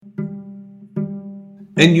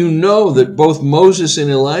And you know that both Moses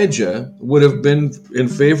and Elijah would have been in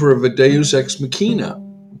favor of a Deus ex machina,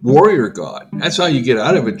 warrior God. That's how you get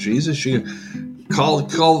out of it, Jesus. You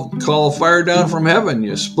call fire down from heaven.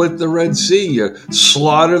 You split the Red Sea. You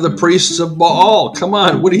slaughter the priests of Baal. Come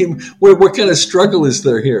on, what kind of struggle is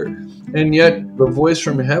there here? And yet the voice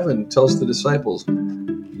from heaven tells the disciples,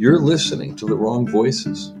 you're listening to the wrong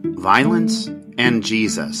voices. Violence and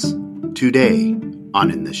Jesus, today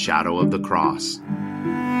on In the Shadow of the Cross.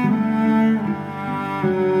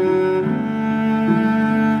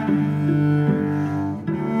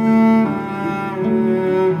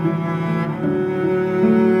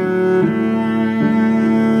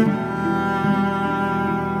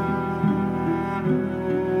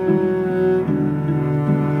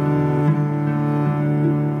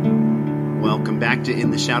 To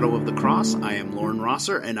In the Shadow of the Cross. I am Loren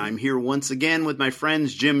Rosser, and I'm here once again with my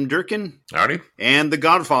friends Jim Durkin. Howdy. And the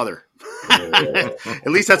Godfather. At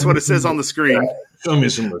least that's what it says on the screen. Show me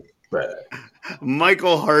some respect.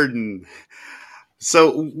 Michael Harden.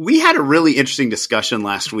 So we had a really interesting discussion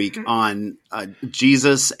last week on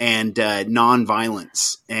Jesus and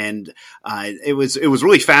nonviolence, and it was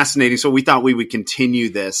really fascinating. So we thought we would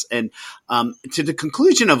continue this. And to the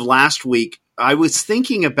conclusion of last week, I was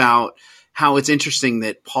thinking about how it's interesting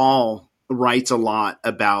that Paul writes a lot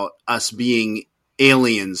about us being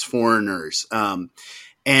aliens, foreigners.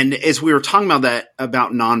 And as we were talking about that,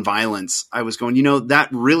 about nonviolence, I was going, that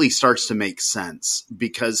really starts to make sense,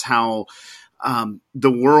 because how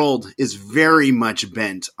the world is very much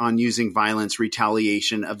bent on using violence,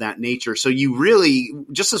 retaliation of that nature. So you really,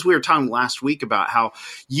 just as we were talking last week about how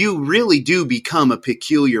you really do become a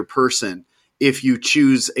peculiar person if you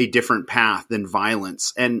choose a different path than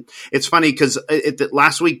violence. And it's funny because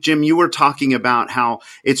last week, Jim, you were talking about how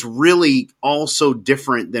it's really also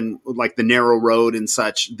different than like the narrow road and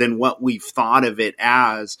such than what we've thought of it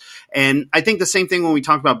as. And I think the same thing when we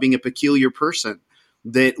talk about being a peculiar person,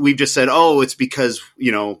 that we've just said, oh, it's because,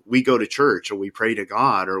 we go to church or we pray to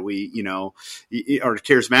God or we, are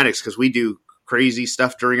charismatics because we do crazy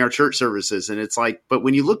stuff during our church services. And it's like, but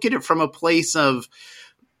when you look at it from a place of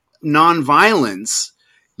nonviolence,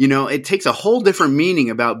 it takes a whole different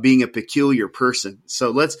meaning about being a peculiar person.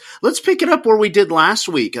 So let's pick it up where we did last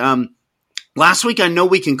week. Last week, I know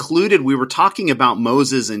we concluded we were talking about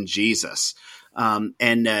Moses and Jesus.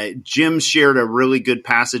 And Jim shared a really good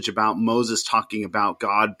passage about Moses talking about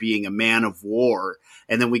God being a man of war.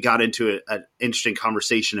 And then we got into an interesting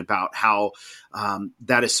conversation about how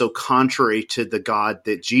that is so contrary to the God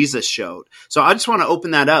that Jesus showed. So I just want to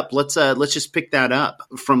open that up. Let's just pick that up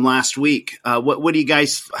from last week. What do you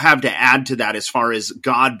guys have to add to that as far as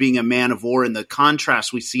God being a man of war and the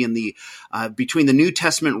contrast we see in the between the New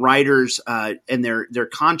Testament writers and their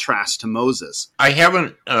contrast to Moses? I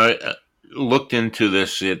haven't looked into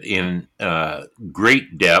this in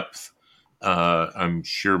great depth. I'm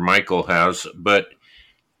sure Michael has, but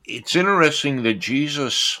it's interesting that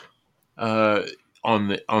Jesus, on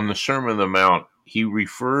the Sermon on the Mount, he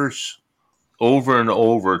refers over and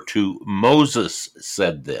over to Moses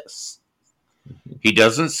said this. He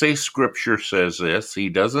doesn't say Scripture says this. He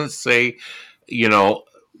doesn't say,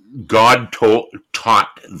 God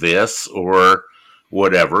taught this or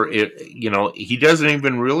whatever. He doesn't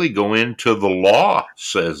even really go into the law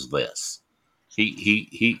says this.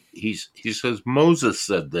 He says Moses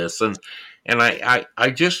said this, and I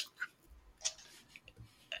just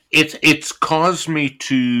it's caused me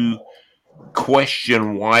to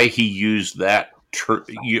question why he used that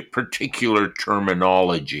particular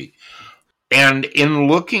terminology. And in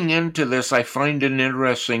looking into this, I find an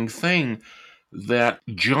interesting thing that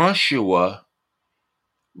Joshua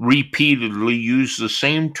repeatedly used the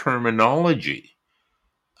same terminology.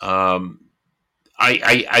 I'm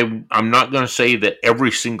not going to say that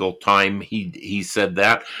every single time he said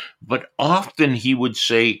that, but often he would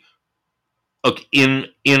say, in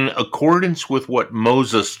accordance with what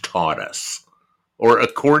Moses taught us, or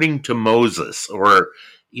according to Moses, or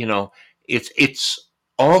it's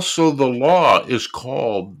also the law is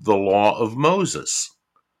called the law of Moses,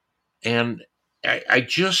 and I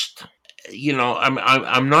just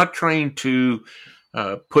I'm not trying to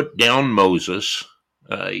put down Moses,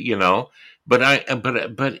 but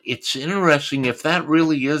it's interesting if that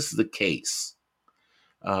really is the case,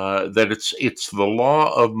 that it's the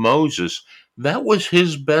law of Moses. That was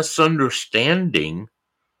his best understanding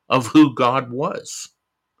of who God was.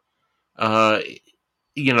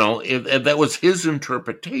 That was his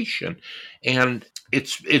interpretation, and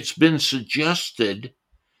it's been suggested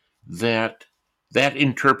that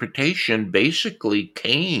interpretation basically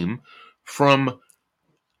came from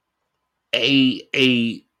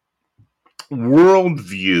a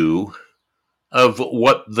worldview of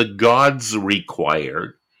what the gods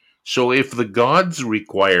required. So if the gods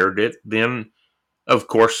required it, then of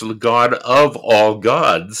course the God of all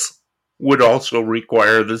gods would also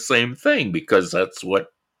require the same thing, because that's what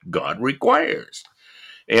God requires.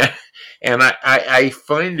 And, and I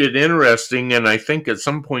find it interesting, and I think at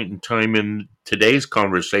some point in time in today's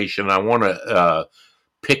conversation, I want to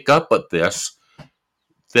pick up at this,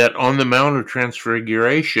 that on the Mount of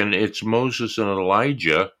Transfiguration, it's Moses and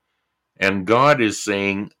Elijah, and God is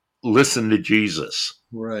saying, listen to Jesus.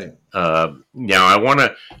 Right. Now I want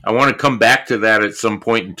to come back to that at some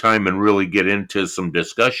point in time and really get into some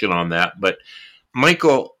discussion on that. But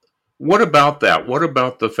Michael, what about that? What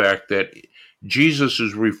about the fact that Jesus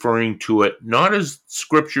is referring to it not as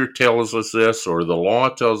Scripture tells us this or the law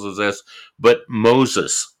tells us this, but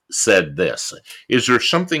Moses said this? Is there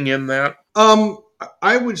something in that?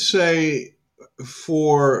 I would say,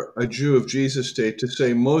 for a Jew of Jesus' day, to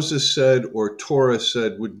say Moses said or Torah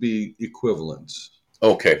said would be equivalents,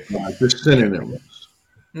 Okay. just synonyms.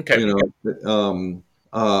 Okay. You know,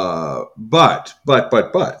 but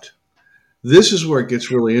this is where it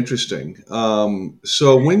gets really interesting.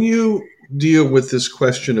 So when you deal with this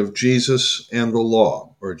question of Jesus and the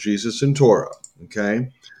law, or Jesus and Torah, okay,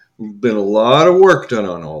 been a lot of work done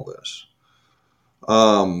on all this.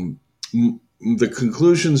 The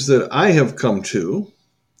conclusions that I have come to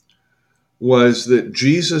was that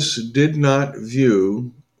Jesus did not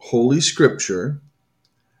view Holy Scripture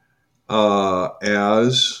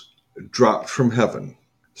as dropped from heaven.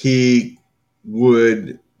 He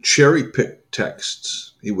would cherry pick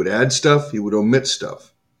texts. He would add stuff. He would omit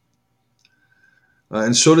stuff.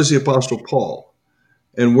 And so does the Apostle Paul.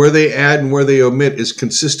 And where they add and where they omit is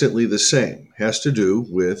consistently the same. Has to do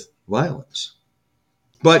with violence.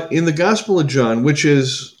 But in the Gospel of John, which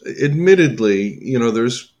is admittedly,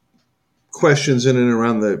 there's questions in and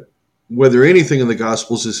around whether anything in the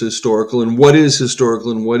Gospels is historical and what is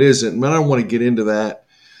historical and what isn't. And I don't want to get into that.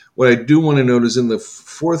 What I do want to note is in the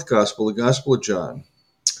fourth Gospel, the Gospel of John,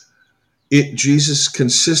 Jesus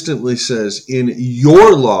consistently says, in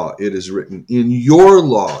your law it is written, in your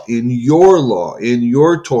law, in your law, in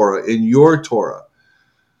your Torah, in your Torah.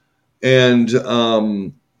 And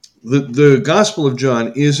the Gospel of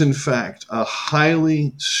John is, in fact, a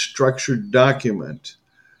highly structured document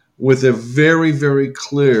with a very, very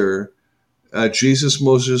clear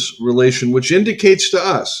Jesus-Moses relation, which indicates to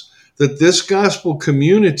us that this gospel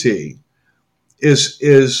community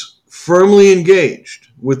is firmly engaged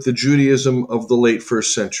with the Judaism of the late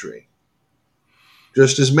first century.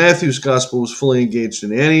 Just as Matthew's gospel was fully engaged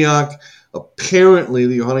in Antioch, apparently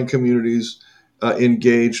the Johannine communities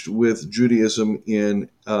engaged with Judaism in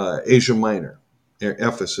Asia Minor,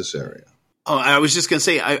 Ephesus area. Oh, I was just going to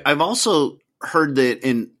say, I've also heard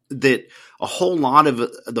that a whole lot of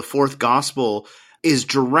the fourth gospel is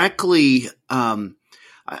directly,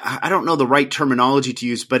 I don't know the right terminology to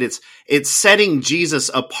use, but it's setting Jesus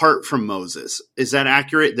apart from Moses. Is that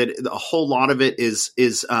accurate? That a whole lot of it is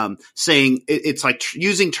saying it's like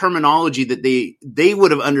using terminology that they would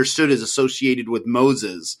have understood as associated with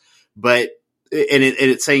Moses, but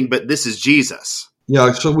it's saying, but this is Jesus.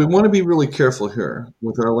 Yeah, so we want to be really careful here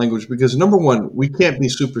with our language because, number one, we can't be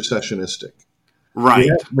supersessionistic. Right.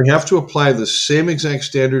 We have to apply the same exact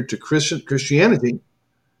standard to Christianity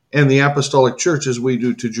and the Apostolic Church as we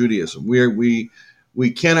do to Judaism. We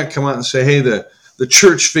cannot come out and say, hey, the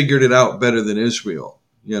church figured it out better than Israel,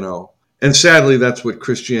 And sadly, that's what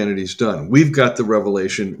Christianity's done. We've got the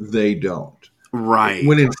revelation, they don't. Right.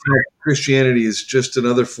 When in fact Christianity is just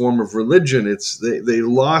another form of religion. They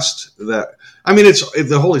lost that. I mean,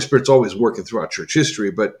 the Holy Spirit's always working throughout church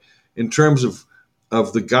history, but in terms of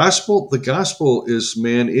the gospel is,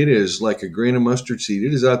 man, it is like a grain of mustard seed.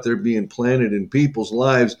 It is out there being planted in people's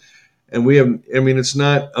lives. And it's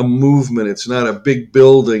not a movement. It's not a big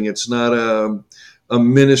building. It's not a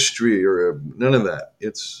ministry or none of that.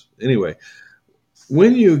 Anyway,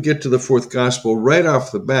 when you get to the fourth gospel, right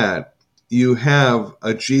off the bat, you have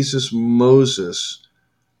a Jesus-Moses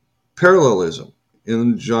parallelism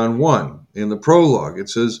in John 1. In the prologue, it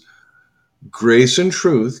says, grace and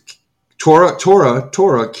truth,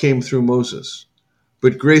 Torah came through Moses,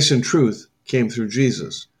 but grace and truth came through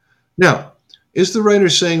Jesus. Now, is the writer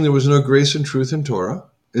saying there was no grace and truth in Torah?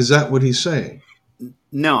 Is that what he's saying?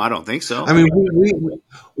 No, I don't think so. I mean,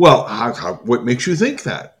 what makes you think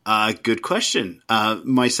that? Good question.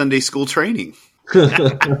 My Sunday school training.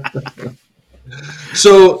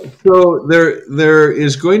 So there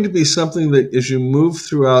is going to be something that as you move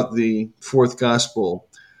throughout the fourth gospel,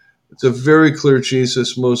 It's a very clear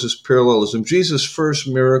Jesus-Moses parallelism. Jesus' first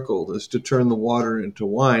miracle is to turn the water into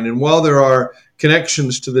wine. And while there are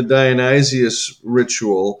connections to the Dionysius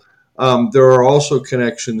ritual, there are also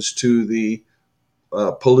connections to the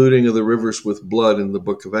polluting of the rivers with blood in the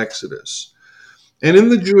book of Exodus. And in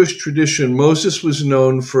the Jewish tradition, Moses was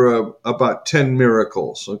known for about 10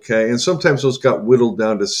 miracles, okay? And sometimes those got whittled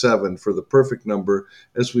down to 7 for the perfect number,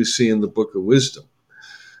 as we see in the book of wisdom.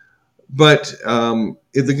 But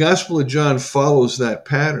the Gospel of John follows that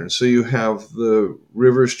pattern. So you have the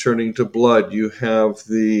rivers turning to blood. You have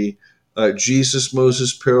the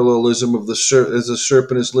Jesus-Moses parallelism of as the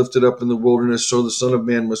serpent is lifted up in the wilderness, so the Son of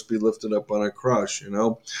Man must be lifted up on a cross,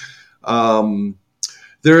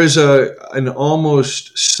 There is an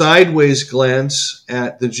almost sideways glance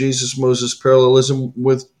at the Jesus-Moses parallelism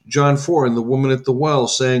with John 4 and the woman at the well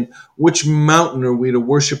saying, which mountain are we to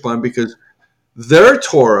worship on? Because their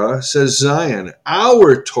Torah says Zion.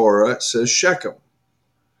 Our Torah says Shechem.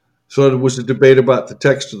 So it was a debate about the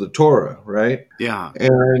text of the Torah, right? Yeah.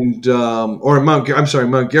 And Mount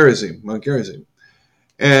Gerizim. Mount Gerizim.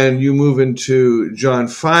 And you move into John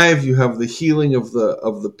 5, you have the healing of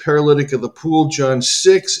the paralytic of the pool. John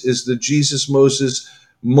 6 is the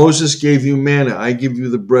Moses gave you manna, I give you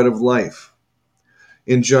the bread of life.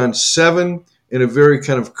 In John 7, in a very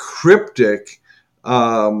kind of cryptic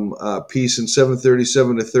piece in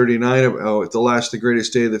 7:37 to 39, at the last, the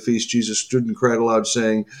greatest day of the feast, Jesus stood and cried aloud,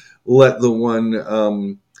 saying, let the one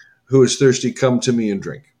who is thirsty come to me and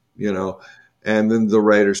drink, And then the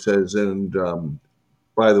writer says, and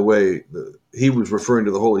by the way, he was referring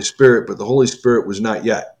to the Holy Spirit, but the Holy Spirit was not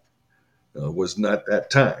yet, was not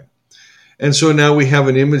that time. And so now we have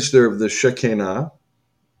an image there of the Shekinah,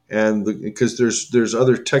 and because there's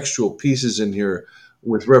other textual pieces in here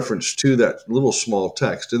with reference to that little small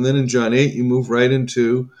text. And then in John 8, you move right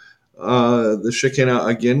into the Shekinah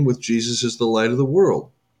again with Jesus as the light of the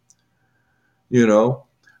world.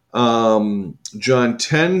 John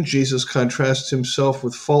 10, Jesus contrasts himself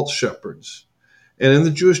with false shepherds. And in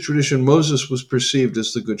the Jewish tradition, Moses was perceived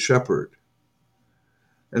as the good shepherd.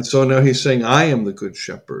 And so now he's saying, I am the good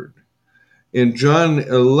shepherd. In John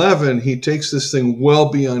 11, he takes this thing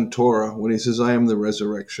well beyond Torah when he says, I am the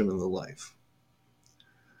resurrection and the life.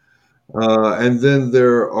 And then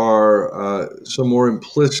there are some more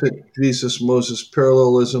implicit Jesus-Moses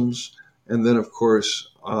parallelisms. And then, of course,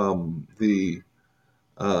 the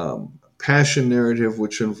Passion narrative,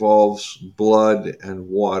 which involves blood and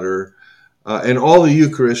water. And all the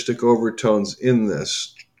Eucharistic overtones in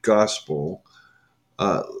this gospel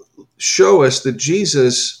show us that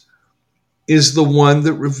Jesus is the one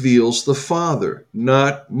that reveals the Father,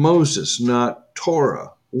 not Moses, not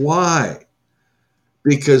Torah. Why?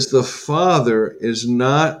 Because the Father is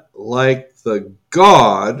not like the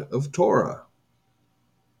God of Torah.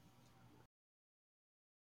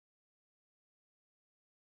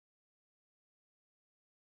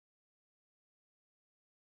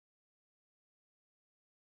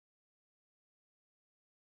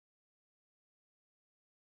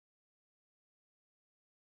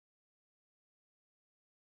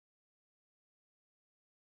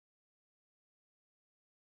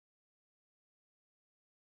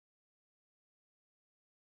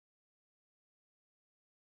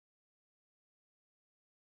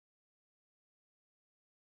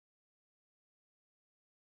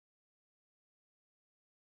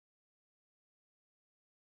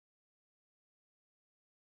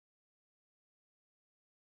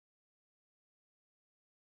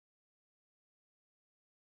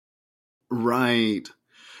 Right.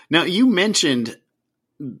 Now, you mentioned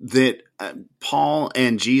that Paul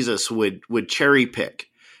and Jesus would cherry pick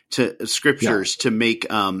to scriptures to make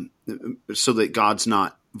so that God's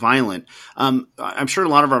not violent. I'm sure a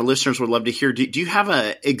lot of our listeners would love to hear. Do you have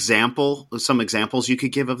some examples you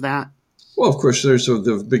could give of that? Well, of course,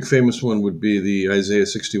 the big famous one would be the Isaiah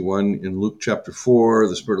 61 in Luke chapter 4.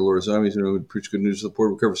 The Spirit of the Lord is on me, would preach good news to the poor,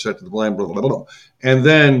 recover sight to the blind, blah, blah, blah. And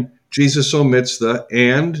then Jesus omits the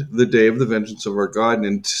day of the vengeance of our God,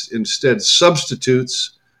 and instead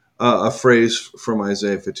substitutes a phrase from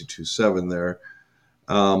Isaiah 52:7 there.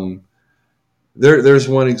 There's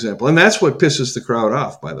one example. And that's what pisses the crowd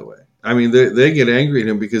off, by the way. I mean, they get angry at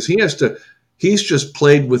him because he's just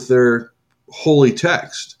played with their holy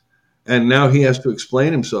text. And now he has to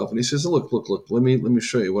explain himself. And he says, look, let me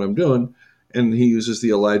show you what I'm doing. And he uses the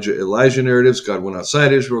Elijah narratives. God went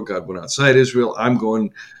outside Israel. I'm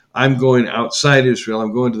going outside Israel.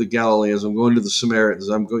 I'm going to the Galileans. I'm going to the Samaritans.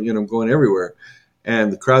 I'm going everywhere.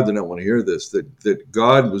 And the crowd did not want to hear this, that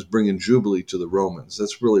God was bringing Jubilee to the Romans.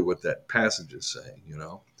 That's really what that passage is saying,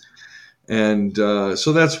 And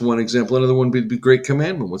so that's one example. Another one would be Great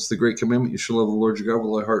Commandment. What's the Great Commandment? You shall love the Lord your God with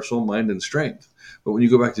all thy heart, soul, mind, and strength. But when you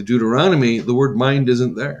go back to Deuteronomy, the word mind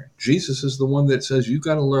isn't there. Jesus is the one that says you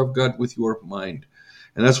got to love God with your mind.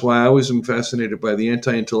 And that's why I always am fascinated by the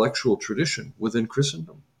anti-intellectual tradition within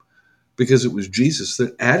Christendom, because it was Jesus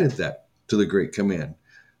that added that to the Great Command.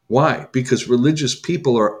 Why? Because religious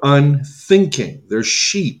people are unthinking. They're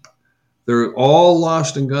sheep. They're all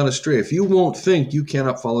lost and gone astray. If you won't think, you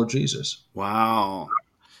cannot follow Jesus. Wow.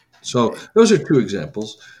 So those are two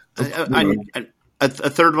examples. A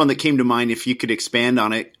third one that came to mind, if you could expand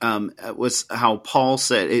on it, was how Paul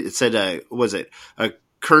said, it said, was it,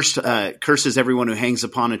 curses everyone who hangs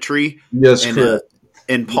upon a tree? Yes, and, correct.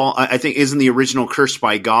 And Paul, I think, isn't the original cursed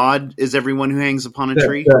by God is everyone who hangs upon a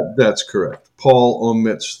tree? That's correct. Paul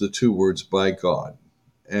omits the two words by God.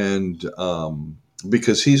 And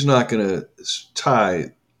because he's not going to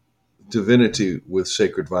tie divinity with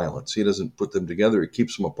sacred violence. He doesn't put them together. He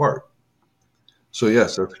keeps them apart. So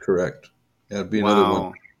yes, that's correct. That'd be another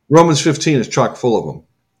one. Romans 15 is chock full of them,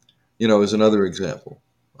 is another example.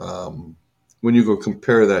 When you go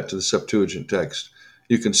compare that to the Septuagint text,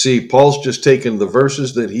 you can see Paul's just taken the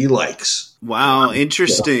verses that he likes. Wow,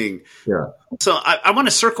 interesting. Yeah. So I want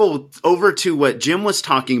to circle over to what Jim was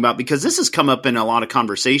talking about, because this has come up in a lot of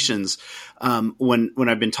conversations when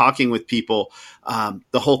I've been talking with people.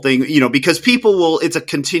 The whole thing, because people it's a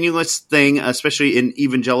continuous thing, especially in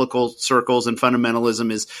evangelical circles, and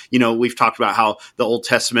fundamentalism is, we've talked about how the Old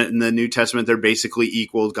Testament and the New Testament, they're basically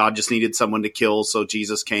equal. God just needed someone to kill, so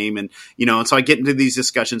Jesus came. And so I get into these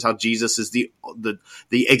discussions how Jesus is the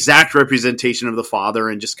exact representation of the Father,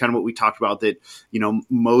 and just kind of what we talked about, that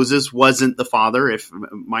Moses wasn't the Father. If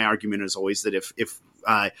my argument is always that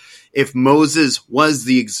if Moses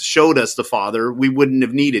showed us the Father, we wouldn't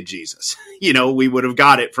have needed Jesus. We would have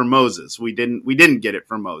got it from Moses. We didn't get it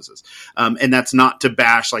from Moses. And that's not to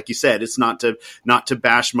bash, like you said, it's not to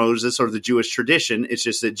bash Moses or the Jewish tradition. It's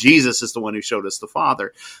just that Jesus is the one who showed us the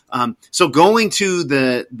Father. So going to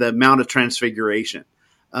the Mount of Transfiguration,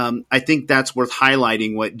 I think that's worth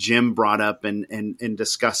highlighting. What Jim brought up and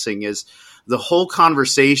discussing is the whole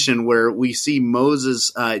conversation where we see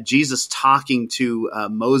Jesus talking to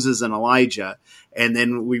Moses and Elijah. And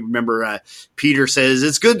then we remember Peter says,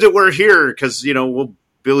 it's good that we're here because, we'll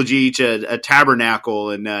build you each a tabernacle.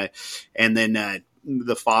 And then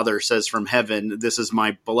the Father says from heaven, this is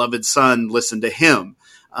my beloved Son, listen to him.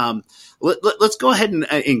 Let's go ahead and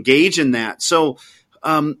engage in that. So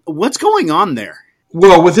what's going on there?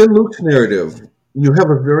 Well, within Luke's narrative, you have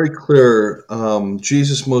a very clear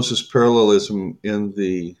Jesus-Moses parallelism in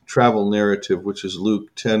the travel narrative, which is Luke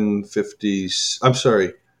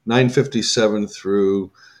 957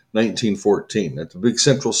 through 1914. That's a big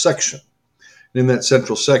central section. In that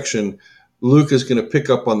central section, Luke is going to pick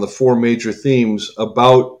up on the four major themes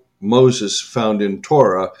about Moses found in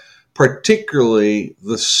Torah, particularly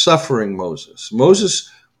the suffering Moses.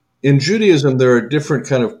 In Judaism, there are different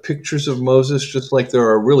kind of pictures of Moses, just like there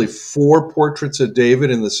are really four portraits of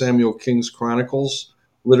David in the Samuel King's Chronicles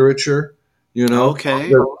literature.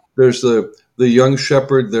 Okay. There's the young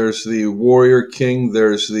shepherd, there's the warrior king,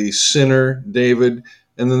 there's the sinner David,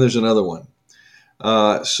 and then there's another one.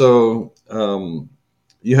 So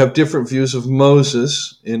you have different views of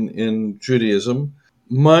Moses in Judaism.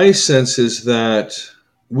 My sense is that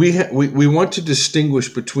we want to distinguish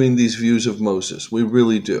between these views of Moses. We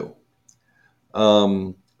really do.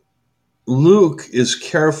 Luke is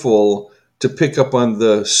careful to pick up on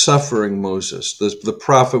the suffering Moses, the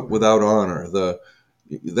prophet without honor,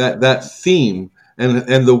 that theme,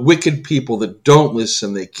 and the wicked people that don't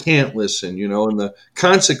listen, they can't listen, and the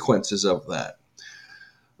consequences of that.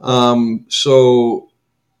 So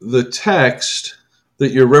the text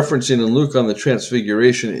that you're referencing in Luke on the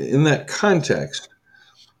Transfiguration, in that context,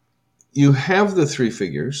 you have the three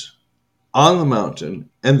figures on the mountain,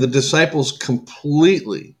 and the disciples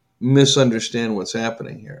completely misunderstand what's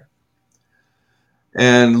happening here.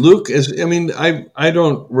 And Luke I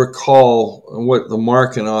don't recall what the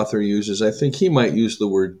Markan author uses. I think he might use the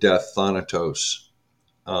word death, thanatos.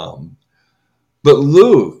 But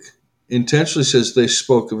Luke intentionally says they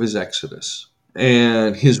spoke of his exodus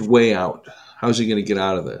and his way out. How's he going to get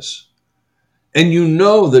out of this? And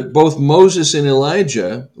that both Moses and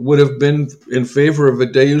Elijah would have been in favor of a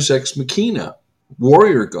deus ex machina,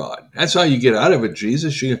 warrior god. That's how you get out of it,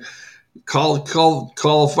 Jesus. You call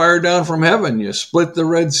a fire down from heaven. You split the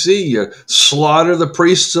Red Sea. You slaughter the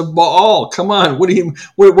priests of Baal. Come on,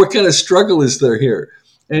 what kind of struggle is there here?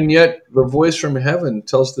 And yet the voice from heaven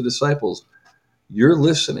tells the disciples, you're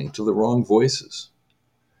listening to the wrong voices.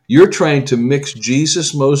 You're trying to mix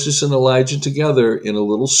Jesus, Moses, and Elijah together in a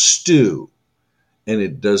little stew, and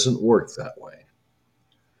it doesn't work that way.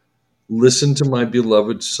 Listen to my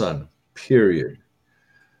beloved son, period.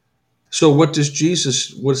 So what's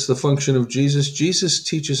the function of Jesus? Jesus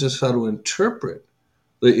teaches us how to interpret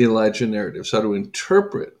the Elijah narratives, how to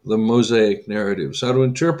interpret the Mosaic narratives, how to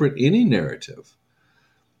interpret any narrative.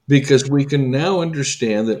 Because we can now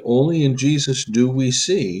understand that only in Jesus do we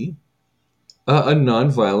see a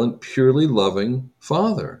nonviolent, purely loving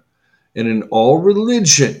Father. And in all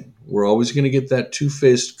religion, we're always going to get that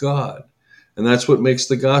two-faced God. And that's what makes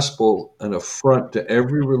the gospel an affront to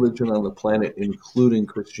every religion on the planet, including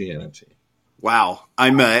Christianity. Wow,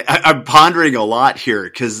 I'm pondering a lot here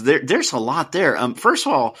because there's a lot there. First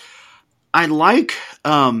of all, I like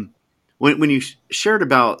when you shared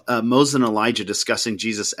about Moses and Elijah discussing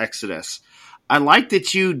Jesus' Exodus. I like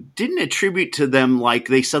that you didn't attribute to them like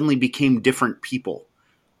they suddenly became different people.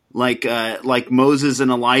 Like Moses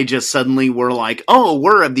and Elijah suddenly were like, oh,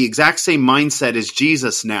 we're of the exact same mindset as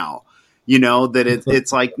Jesus now. You know, that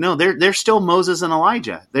it's like, no, they're still Moses and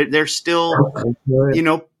Elijah. They're still,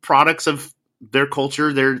 products of their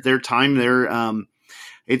culture, their time,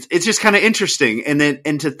 it's just kind of interesting.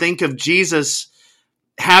 And to think of Jesus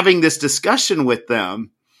having this discussion with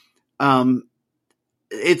them,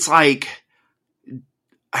 it's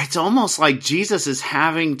almost like Jesus is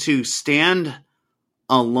having to stand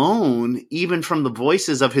alone, even from the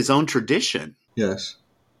voices of his own tradition. Yes.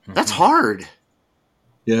 That's hard.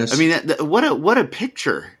 Yes. I mean, what a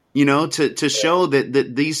picture, to show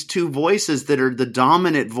that these two voices that are the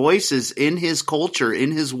dominant voices in his culture,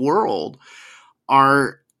 in his world,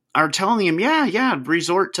 are telling him,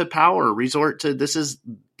 resort to power, resort to this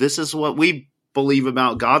is what we believe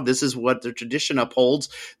about God. This is what the tradition upholds.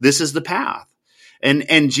 This is the path.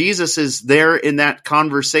 And Jesus is there in that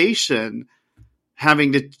conversation,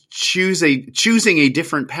 having to choosing a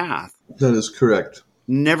different path. That is correct.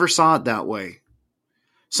 Never saw it that way.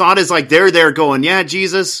 Saw it as like they're there going, yeah,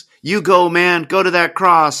 Jesus, you go, man, go to that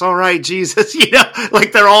cross. All right, Jesus,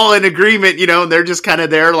 like they're all in agreement, and they're just kind of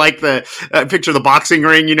there like the picture of the boxing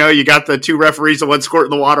ring, you got the two referees, the one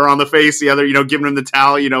squirting the water on the face, the other, giving him the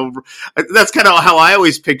towel, that's kind of how I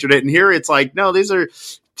always pictured it. And here it's like, no, these are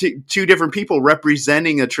two different people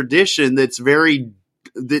representing a tradition that's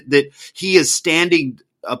that he is standing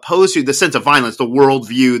opposed to, the sense of violence, the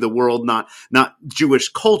worldview, the world, not Jewish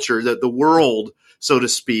culture, the world, so to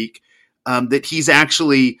speak, that he's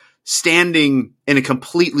actually standing in a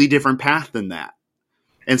completely different path than that.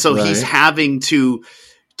 And so he's having to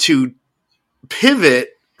pivot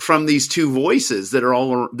from these two voices that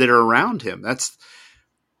are around him. That's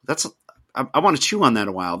I want to chew on that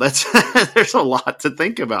a while. That's there's a lot to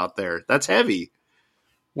think about there. That's heavy.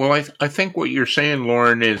 Well, I think what you're saying,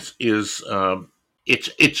 Loren, is it's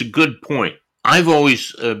a good point. I've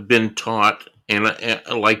always been taught, and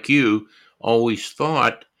like you, always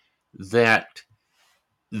thought that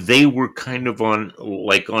they were kind of on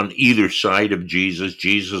either side of Jesus.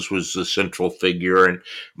 Jesus was the central figure, and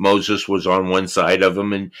Moses was on one side of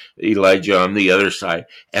him, and Elijah on the other side.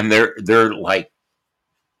 And they're like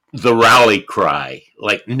the rally cry.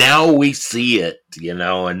 Like, now we see it,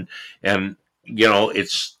 and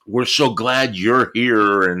it's, we're so glad you're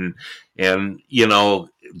here, and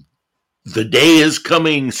the day is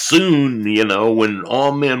coming soon, when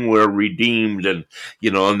all men were redeemed, and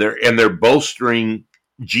they're bolstering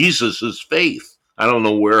Jesus's faith. I don't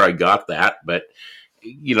know where I got that, but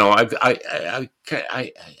I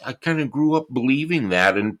kind of grew up believing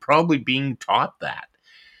that and probably being taught that.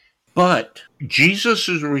 But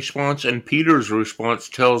Jesus's response and Peter's response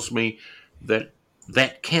tells me that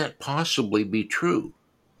can't possibly be true.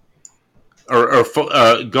 Or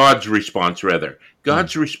God's response, rather.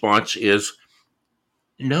 God's response is,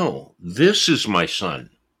 no, this is my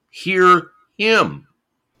son. Hear him.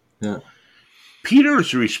 Yeah.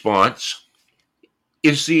 Peter's response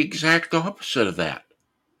is the exact opposite of that.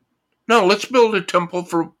 No, let's build a temple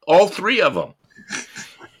for all three of them.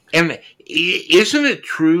 And isn't it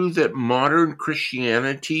true that modern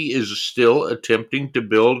Christianity is still attempting to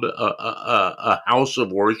build a house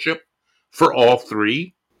of worship for all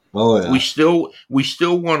three? Oh, yeah. We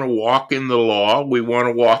still want to walk in the law. We want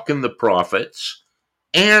to walk in the prophets,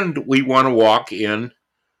 and we want to walk in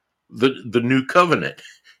the new covenant.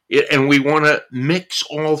 And we want to mix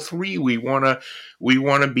all three. We want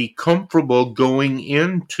to be comfortable going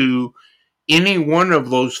into any one of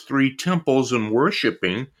those three temples and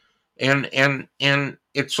worshiping, and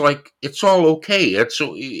it's like, it's all okay.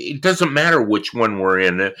 It doesn't matter which one we're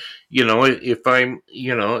in. If I'm,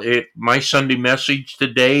 if my Sunday message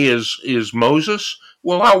today is Moses,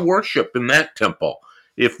 well, I'll worship in that temple.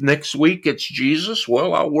 If next week it's Jesus,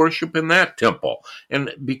 well, I'll worship in that temple.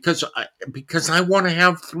 And because I want to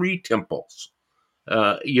have three temples,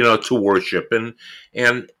 to worship, and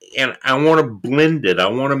I want to blend it. I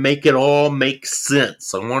want to make it all make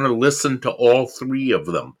sense. I want to listen to all three of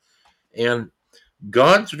them. And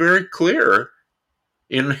God's very clear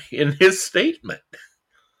in his statement.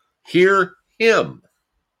 Hear him.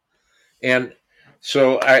 And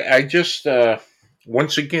so I just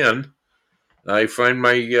once again I find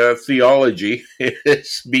my theology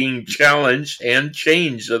is being challenged and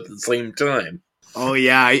changed at the same time. Oh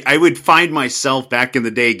yeah, I would find myself back in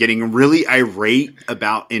the day getting really irate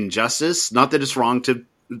about injustice. Not that it's wrong to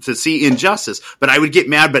see injustice, but I would get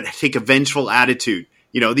mad, but take a vengeful attitude.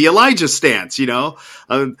 The Elijah stance.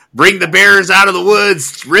 Bring the bears out of the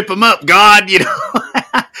woods, rip them up, God.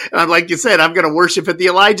 Like you said, I'm going to worship at the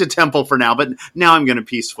Elijah temple for now, but now I'm going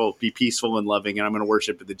to be peaceful and loving, and I'm going to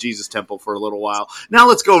worship at the Jesus temple for a little while. Now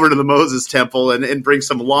let's go over to the Moses temple and bring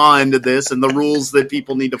some law into this and the rules that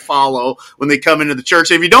people need to follow when they come into the church.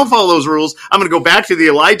 And if you don't follow those rules, I'm going to go back to the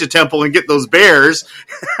Elijah temple and get those bears.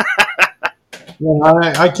 Well,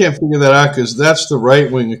 I can't figure that out, because that's the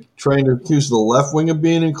right wing trying to accuse the left wing of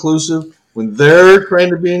being inclusive when they're trying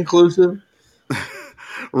to be inclusive.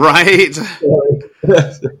 Right.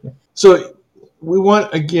 So we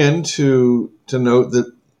want, again, to note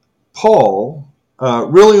that Paul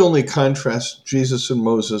really only contrasts Jesus and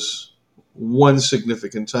Moses one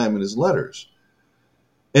significant time in his letters.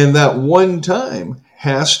 And that one time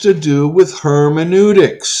has to do with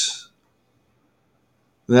hermeneutics.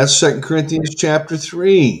 And that's 2 Corinthians chapter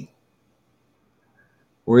 3,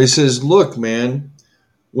 where he says, look, man,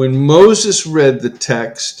 when Moses read the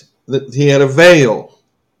text, that he had a veil,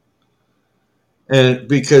 and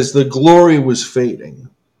because the glory was fading.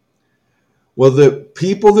 Well, the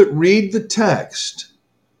people that read the text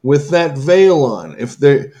with that veil on, if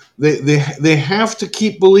they have to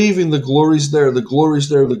keep believing the glory's there, the glory's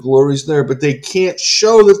there, the glory's there, but they can't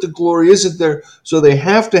show that the glory isn't there, so they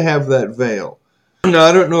have to have that veil. Now,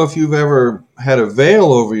 I don't know if you've ever had a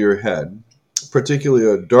veil over your head, particularly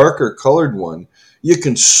a darker colored one. You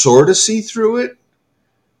can sort of see through it.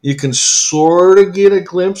 You can sort of get a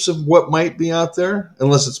glimpse of what might be out there,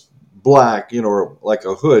 unless it's black, or like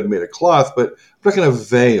a hood made of cloth, but I'm talking a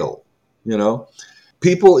veil,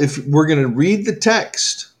 People, if we're going to read the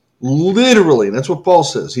text, literally, and that's what Paul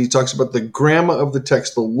says. He talks about the grammar of the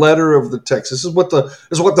text, the letter of the text. This is what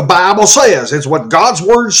the Bible says. It's what God's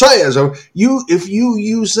word says. If you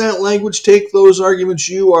use that language, take those arguments,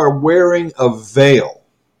 you are wearing a veil.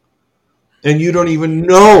 And you don't even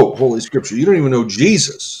know Holy Scripture. You don't even know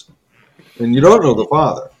Jesus. And you don't know the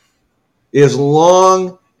Father. As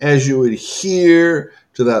long as you adhere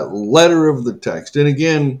to that letter of the text. And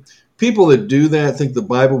again, people that do that think the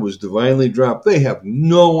Bible was divinely dropped. They have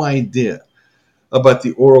no idea about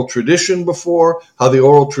the oral tradition before, how the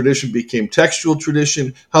oral tradition became textual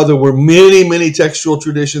tradition, how there were many, many textual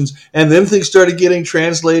traditions, and then things started getting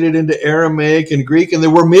translated into Aramaic and Greek, and there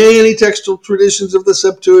were many textual traditions of the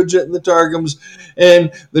Septuagint and the Targums,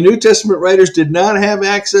 and the New Testament writers did not have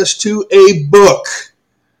access to a book.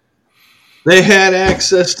 They had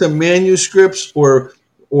access to manuscripts or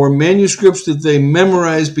manuscripts that they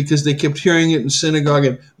memorized because they kept hearing it in synagogue,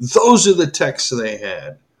 and those are the texts they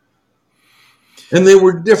had. And they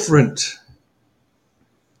were different.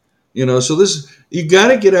 So you got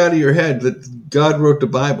to get out of your head that God wrote the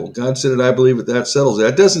Bible. God said it, I believe it, that settles it.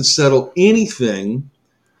 That doesn't settle anything,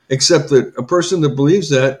 except that a person that believes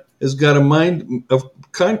that has got a mind of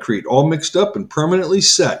concrete, all mixed up and permanently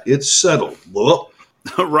set. It's settled.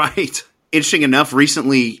 Right. Interesting enough,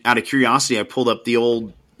 recently, out of curiosity, I pulled up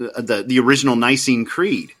the original Nicene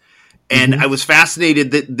Creed. And I was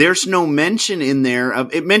fascinated that there's no mention in there.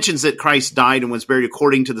 It mentions that Christ died and was buried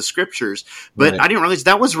according to the scriptures, but right. I didn't realize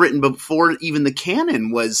that was written before even the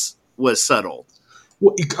canon was settled.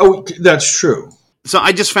 Well, that's true. So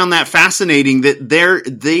I just found that fascinating that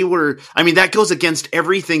they were. I mean, that goes against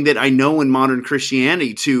everything that I know in modern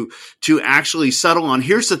Christianity to actually settle on.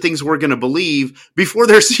 Here's the things we're going to believe before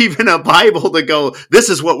there's even a Bible to go. This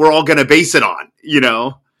is what we're all going to base it on.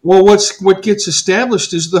 Well, what gets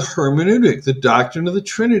established is the hermeneutic. The doctrine of the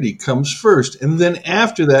Trinity comes first, and then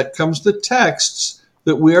after that comes the texts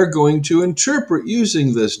that we are going to interpret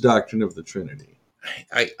using this doctrine of the Trinity.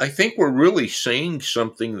 I think we're really saying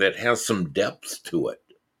something that has some depth to it.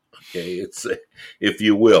 Okay, it's, if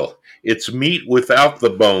you will, it's meat without the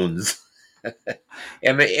bones.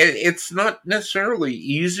 And it's not necessarily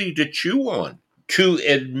easy to chew on, to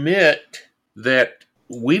admit that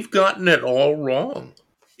we've gotten it all wrong.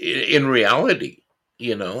 In reality,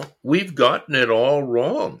 we've gotten it all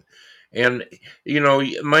wrong. And,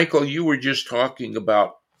 Michael, you were just talking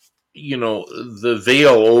about, the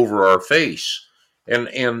veil over our face. And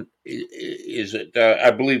is it,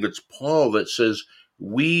 I believe it's Paul that says,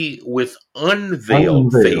 we with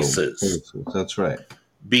unveiled Unveiled faces faces. That's right.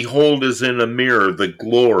 behold as in a mirror the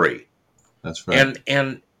glory. That's right.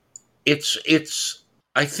 And it's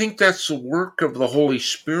I think that's the work of the Holy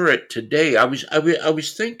Spirit today. I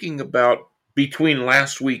was thinking about between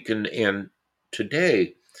last week and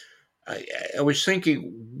today. I was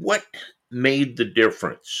thinking, what made the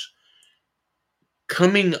difference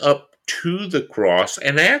coming up to the cross?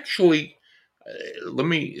 And actually, let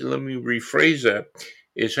me rephrase that.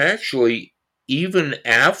 It's actually even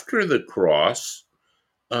after the cross,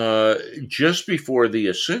 uh, just before the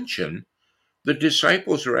ascension, the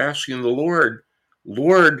disciples are asking the Lord,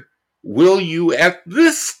 Lord, will you at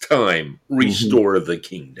this time Mm-hmm. restore the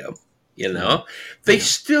kingdom? Yeah. They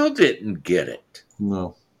still didn't get it.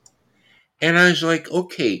 No. And I was like,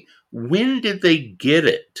 okay, when did they get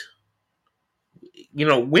it?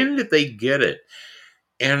 When did they get it?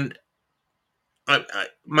 And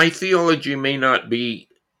my theology may not be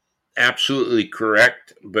absolutely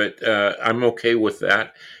correct, but I'm okay with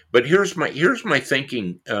that. But here's my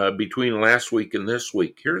thinking between last week and this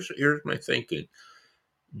week. Here's my thinking.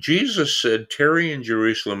 Jesus said, "Tarry in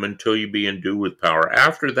Jerusalem until you be endued with power.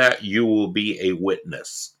 After that, you will be a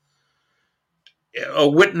witness." A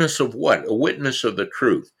witness of what? A witness of the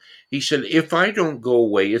truth. He said, if I don't go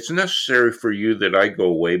away, it's necessary for you that I go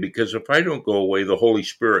away, because if I don't go away, the Holy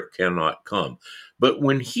Spirit cannot come. But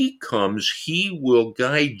when he comes, he will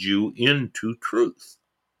guide you into truth.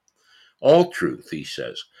 All truth, he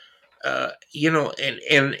says. And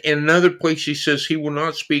in another place he says he will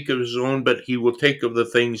not speak of his own, but he will take of the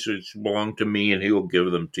things which belong to me, and he will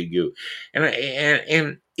give them to you.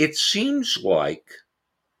 And it seems like,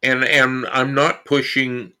 and I'm not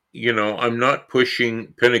pushing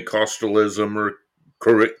Pentecostalism or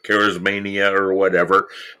charismania or whatever,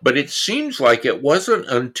 but it seems like it wasn't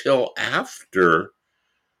until after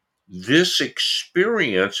this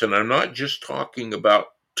experience, and I'm not just talking about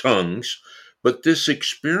tongues, but this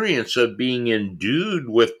experience of being endued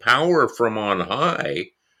with power from on high,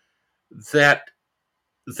 that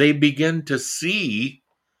they begin to see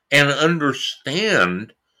and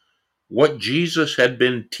understand what Jesus had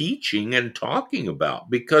been teaching and talking about.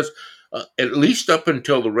 Because at least up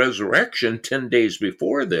until the resurrection, 10 days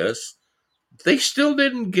before this, they still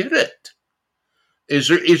didn't get it. Is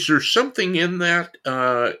there something in that,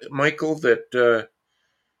 Michael, that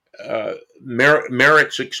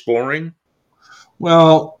merits exploring?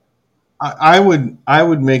 Well, I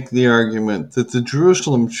would make the argument that the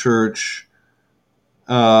Jerusalem church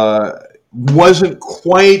uh, wasn't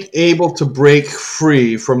quite able to break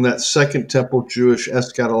free from that Second Temple Jewish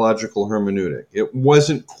eschatological hermeneutic. It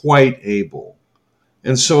wasn't quite able.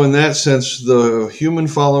 And so, in that sense, the human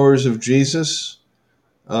followers of Jesus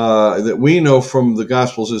that we know from the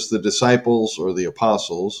Gospels as the disciples or the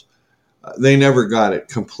apostles, they never got it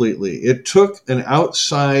completely. It took an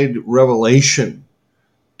outside revelation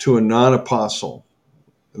to a non apostle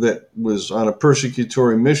that was on a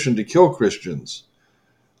persecutory mission to kill Christians.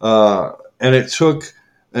 And it took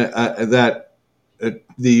that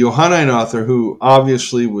the Johannine author, who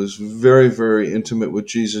obviously was very, very intimate with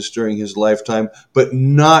Jesus during his lifetime, but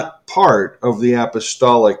not part of the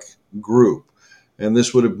apostolic group. And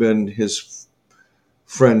this would have been his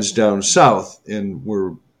friends down south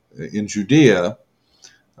in Judea,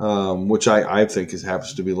 which I think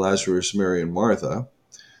happens to be Lazarus, Mary, and Martha.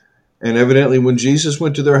 And evidently, when Jesus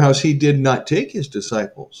went to their house, he did not take his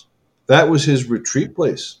disciples. That was his retreat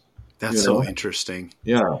place. That's so interesting.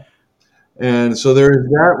 Yeah. And so there is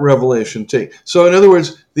that revelation take. So in other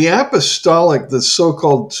words, the apostolic, the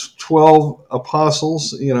so-called 12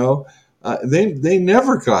 apostles, they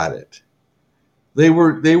never got it. They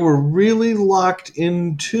were really locked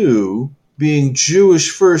into being Jewish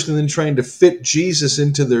first and then trying to fit Jesus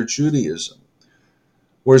into their Judaism.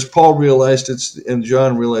 Whereas Paul realized and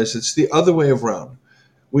John realized it's the other way around.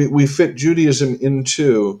 We fit Judaism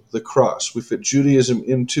into the cross. We fit Judaism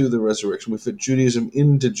into the resurrection. We fit Judaism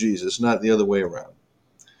into Jesus, not the other way around.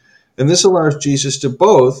 And this allows Jesus to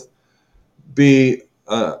both be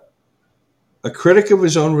a critic of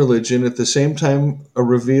his own religion, at the same time a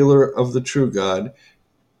revealer of the true God,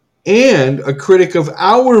 and a critic of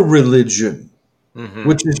our religion,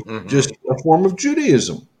 which is just a form of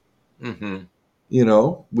Judaism.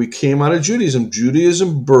 We came out of Judaism.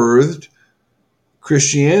 Judaism birthed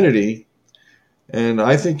Christianity. And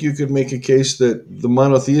I think you could make a case that the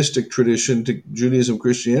monotheistic tradition to Judaism,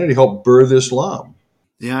 Christianity helped birth Islam.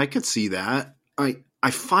 Yeah, I could see that.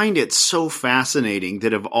 I find it so fascinating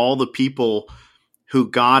that of all the people who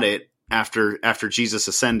got it after Jesus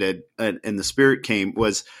ascended and the Spirit came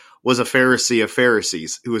was a Pharisee of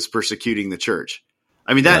Pharisees who was persecuting the church.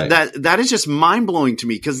 I mean, that is just mind blowing to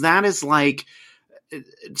me, because that is like,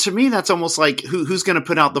 to me, that's almost like who's going to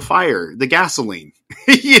put out the fire, the gasoline,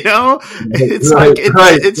 it's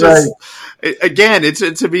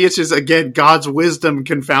to me, it's just, again, God's wisdom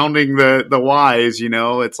confounding the wise,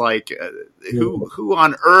 it's like, who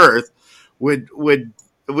on earth would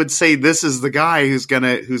say this is the guy who's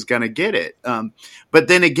gonna get it. But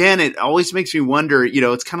then again, it always makes me wonder,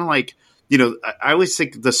 it's kind of like, I always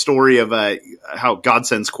think the story of how God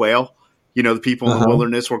sends quail. The people in the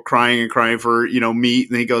wilderness were crying and crying for, meat.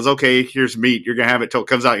 And he goes, okay, here's meat. You're going to have it till it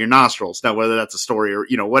comes out your nostrils. Now, whether that's a story or,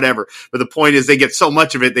 whatever. But the point is, they get so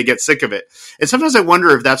much of it, they get sick of it. And sometimes I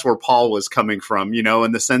wonder if that's where Paul was coming from,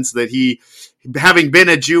 in the sense that he, having been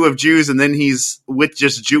a Jew of Jews, and then he's with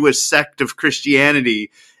just Jewish sect of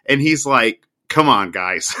Christianity. And he's like, come on,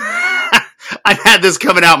 guys. I've had this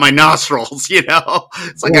coming out my nostrils,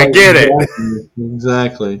 It's like, I get it.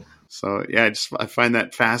 Exactly. So yeah, I find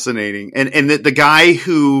that fascinating. And the guy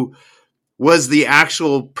who was the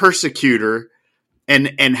actual persecutor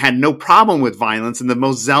and had no problem with violence and the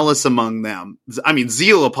most zealous among them, I mean,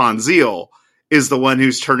 zeal upon zeal, is the one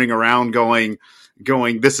who's turning around going,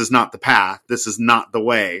 this is not the path. This is not the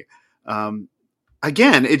way.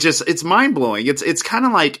 Again, it's mind blowing. It's kind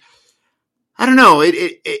of like, I don't know.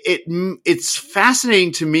 It's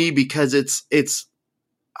fascinating to me because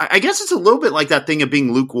I guess it's a little bit like that thing of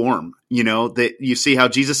being lukewarm, that you see how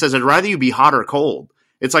Jesus says, I'd rather you be hot or cold.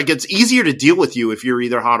 It's like, it's easier to deal with you if you're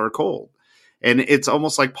either hot or cold. And it's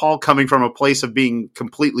almost like Paul coming from a place of being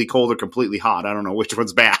completely cold or completely hot. I don't know which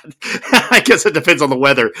one's bad. I guess it depends on the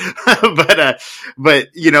weather. but that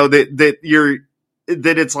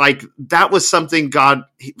it's like, that was something God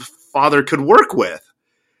Father could work with,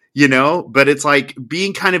 but it's like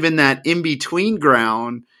being kind of in that in-between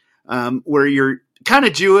ground, where you're kind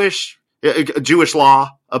of Jewish law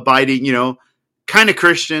abiding, kind of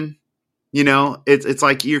Christian, it's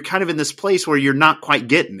like you're kind of in this place where you're not quite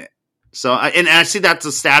getting it. So, and I see that's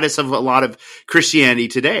the status of a lot of Christianity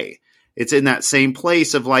today. It's in that same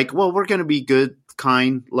place of like, well, we're going to be good,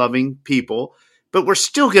 kind, loving people, but we're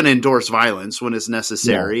still going to endorse violence when it's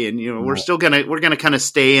necessary. Yeah. And, we're going to kind of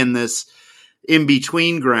stay in this in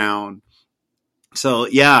between ground. So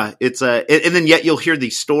yeah, it's and then yet you'll hear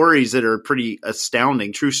these stories that are pretty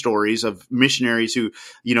astounding, true stories of missionaries who,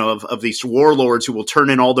 of these warlords who will turn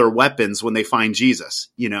in all their weapons when they find Jesus,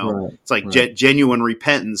 Right, it's like genuine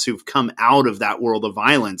repentance who've come out of that world of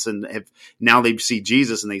violence and now they see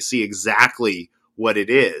Jesus and they see exactly what it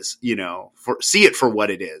is, see it for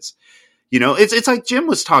what it is. It's like Jim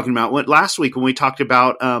was talking about last week when we talked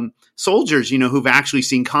about soldiers, who've actually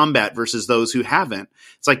seen combat versus those who haven't.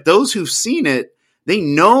 It's like those who've seen it, they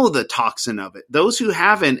know the toxin of it. Those who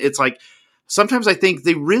haven't, it's like sometimes I think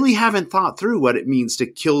they really haven't thought through what it means to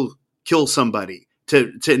kill somebody,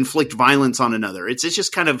 to inflict violence on another. It's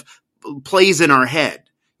just kind of plays in our head.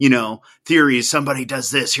 Theories, somebody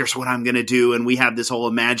does this, here's what I'm going to do. And we have this whole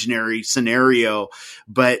imaginary scenario,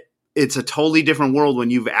 but it's a totally different world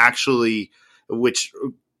when you've actually, which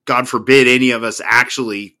God forbid any of us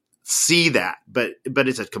actually see that, but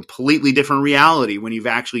it's a completely different reality when you've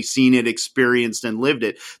actually seen it, experienced and lived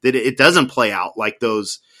it, that it doesn't play out like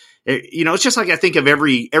those. It's just like I think of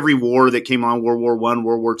every war that came on, World War I,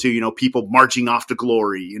 World War II, people marching off to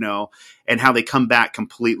glory, and how they come back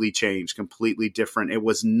completely changed, completely different. It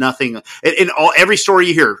was nothing. Every story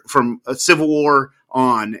you hear from a Civil War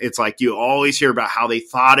on, it's like you always hear about how they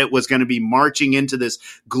thought it was going to be marching into this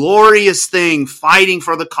glorious thing, fighting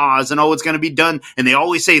for the cause, and it's going to be done. And they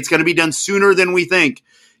always say it's going to be done sooner than we think,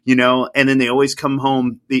 and then they always come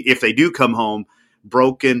home, if they do come home,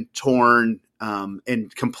 broken, torn,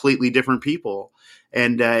 and completely different people.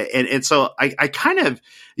 And so I kind of,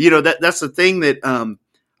 that's the thing that,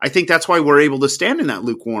 I think that's why we're able to stand in that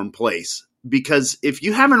lukewarm place, because if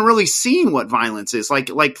you haven't really seen what violence is, like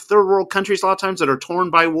third world countries, a lot of times that are torn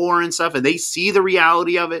by war and stuff, and they see the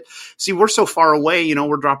reality of it. See, we're so far away,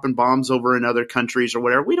 we're dropping bombs over in other countries or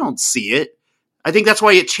whatever. We don't see it. I think that's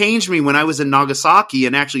why it changed me when I was in Nagasaki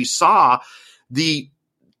and actually saw the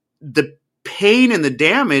pain and the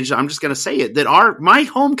damage, I'm just going to say it, that my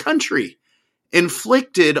home country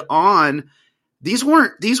inflicted on. These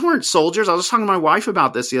weren't soldiers. I was talking to my wife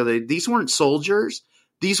about this the other day. These weren't soldiers.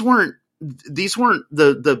 These weren't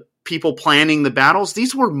the people planning the battles.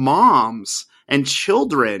 These were moms and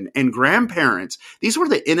children and grandparents. These were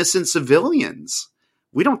the innocent civilians.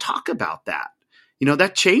 We don't talk about that.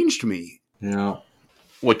 That changed me. Yeah.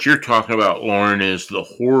 what you're talking about, Loren, is the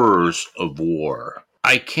horrors of war.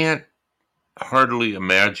 I can't hardly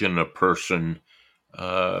imagine a person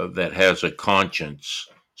that has a conscience,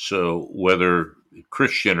 so whether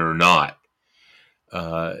Christian or not,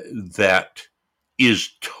 that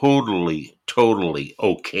is totally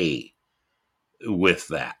okay with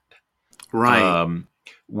that. Right. Um,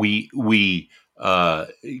 we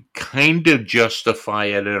kind of justify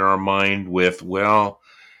it in our mind with, well,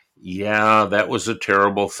 yeah, that was a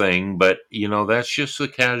terrible thing, but that's just the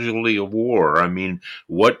casualty of war. I mean,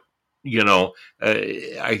 what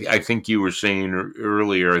I think you were saying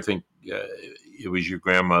earlier. I think it was your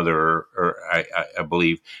grandmother, or I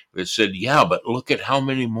believe, that said, "Yeah, but look at how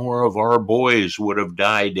many more of our boys would have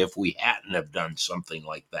died if we hadn't have done something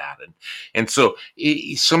like that." And so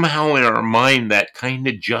somehow in our mind that kind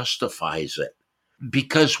of justifies it,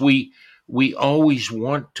 because we always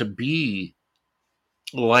want to be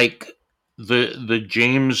like the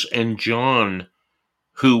James and John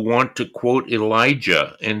who want to quote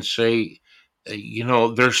Elijah and say,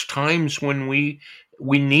 there's times when we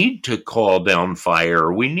need to call down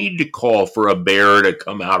fire. We need to call for a bear to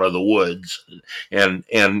come out of the woods and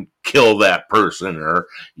kill that person, or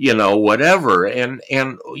whatever. And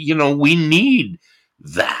we need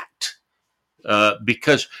that.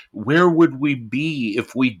 Because where would we be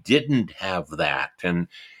if we didn't have that? I'm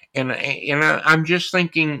just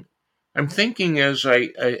thinking. I'm thinking as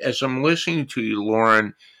I'm listening to you,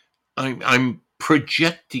 Loren. I'm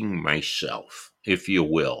projecting myself, if you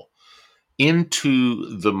will,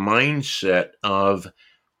 into the mindset of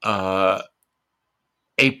uh,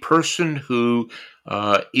 a person who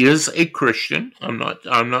is a Christian. I'm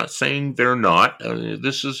not saying they're not.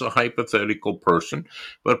 This is a hypothetical person,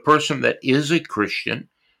 but a person that is a Christian,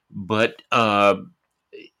 but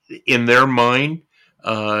in their mind,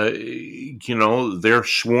 their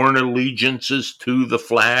sworn allegiances to the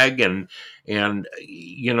flag, and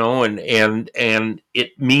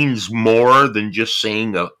it means more than just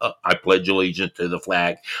saying I pledge allegiance to the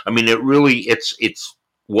flag. I mean, it's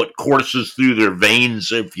what courses through their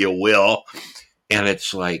veins, if you will. And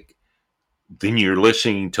it's like, then you're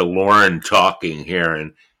listening to Loren talking here,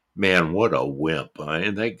 and man, what a wimp!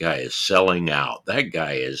 And that guy is selling out. That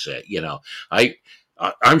guy is, I.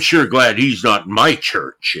 I'm sure glad he's not in my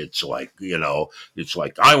church. It's like,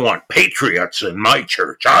 I want patriots in my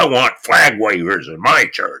church. I want flag wavers in my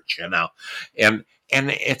church, and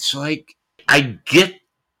it's like, I get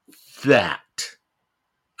that.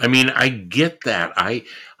 I mean, I get that.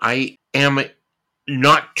 I am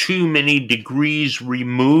not too many degrees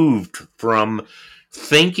removed from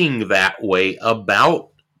thinking that way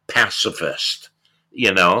about pacifist.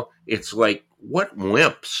 It's like, what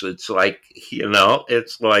wimps. It's like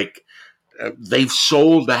they've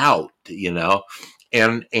sold out,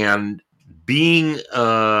 and being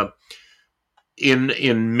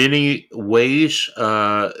in many ways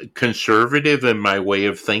conservative in my way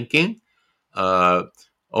of thinking. uh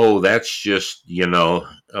that's just,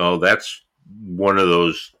 that's one of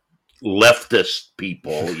those leftist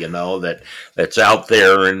people, that's out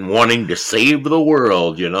there and wanting to save the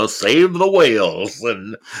world, save the whales.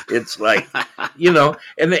 And it's like, and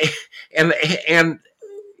and and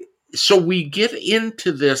so we get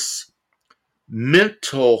into this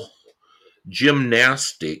mental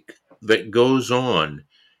gymnastic that goes on,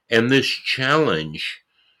 and this challenge,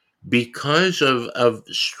 because of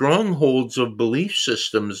strongholds of belief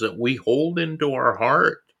systems that we hold into our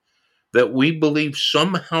heart, that we believe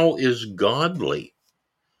somehow is godly.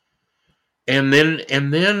 And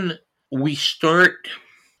then we start,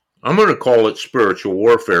 I'm going to call it spiritual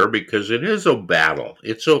warfare, because it is a battle.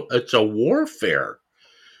 It's a warfare.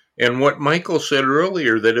 And what Michael said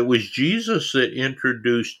earlier, that it was Jesus that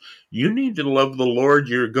introduced, you need to love the Lord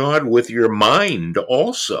your God with your mind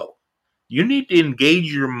also. You need to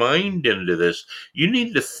engage your mind into this. You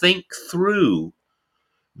need to think through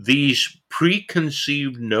these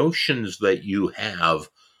preconceived notions that you have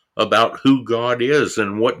about who God is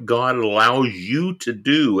and what God allows you to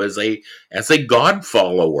do as a God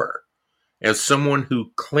follower, as someone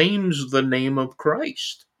who claims the name of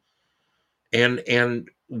Christ. And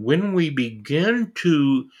when we begin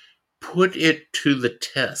to put it to the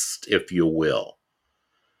test, if you will,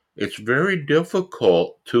 it's very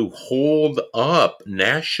difficult to hold up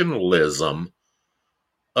nationalism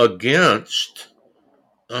against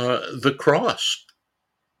the cross,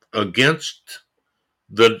 against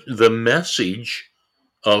the message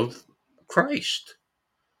of Christ,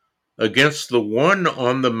 against the one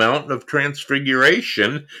on the Mount of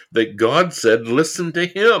Transfiguration that God said, listen to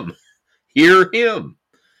him, hear him.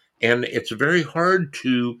 And it's very hard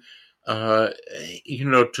to, to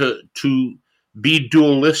be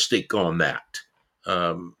dualistic on that.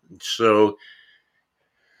 So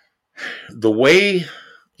the way,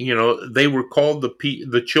 they were called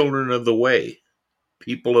the children of the way,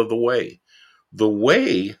 people of the way. The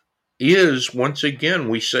way is, once again,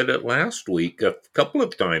 we said it last week a couple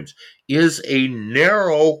of times, is a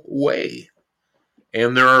narrow way.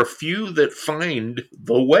 And there are few that find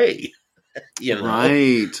the way,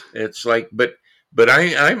 Right. It's like, but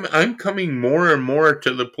I'm coming more and more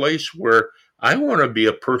to the place where I want to be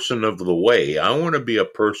a person of the way. I want to be a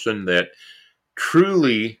person that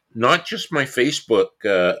truly, not just my Facebook,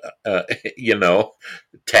 you know,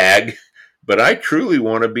 tag, but I truly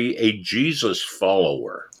want to be a Jesus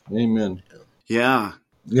follower. Amen. Yeah.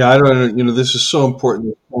 Yeah, I don't. This is so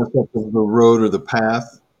important. The concept of the road or the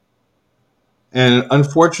path, and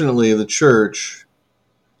unfortunately, the church.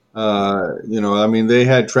 I mean, they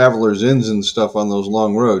had travelers' inns and stuff on those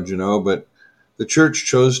long roads, but the church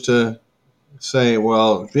chose to say,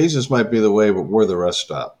 well, Jesus might be the way, but we're the rest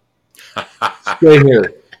stop. Stay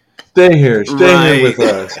here. Stay here. Stay Right. here with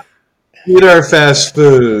us. Eat our fast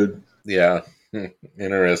food. Yeah.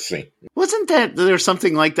 Interesting. Wasn't there's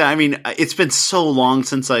something like that? I mean, it's been so long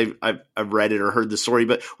since I've read it or heard the story,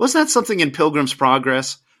 but wasn't that something in Pilgrim's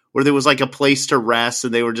Progress where there was like a place to rest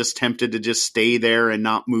and they were just tempted to just stay there and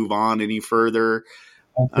not move on any further?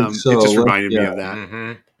 I think so. It just reminded me of that.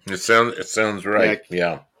 Mm-hmm. It sounds right.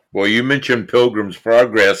 Yeah. Well, you mentioned Pilgrim's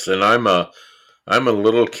Progress, and I'm a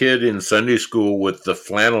little kid in Sunday school with the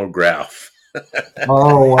flannel graph.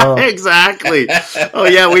 Oh, wow. Exactly. Oh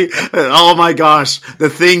yeah, oh my gosh, the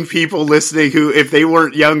thing people listening who, if they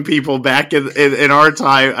weren't young people back in our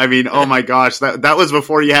time, I mean, oh my gosh, that was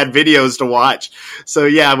before you had videos to watch. So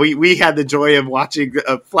yeah, we had the joy of watching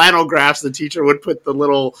flannel graphs. The teacher would put the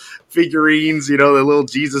little figurines, the little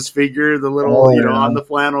Jesus figure, the little, on the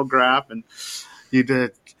flannel graph, and you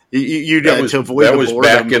did. To avoid that the was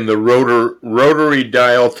boredom. Back in the rotary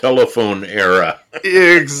dial telephone era.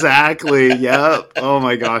 Exactly. Yep. Oh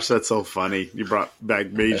my gosh, that's so funny. You brought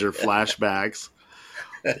back major flashbacks.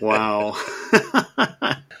 Wow.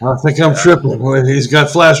 I think I'm tripping. He's got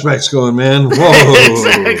flashbacks going, man. Whoa.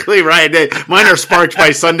 Exactly right. Mine are sparked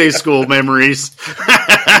by Sunday school memories.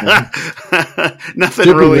 Nothing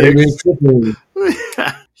really.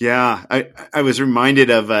 Yeah, I was reminded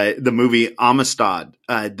of the movie Amistad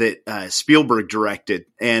that Spielberg directed,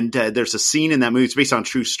 and there's a scene in that movie. It's based on a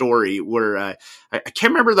true story where I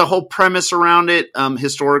can't remember the whole premise around it.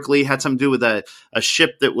 Historically, it had something to do with a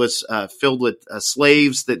ship that was filled with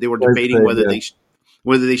slaves that they were debating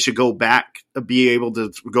whether they should go back, be able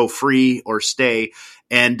to go free or stay.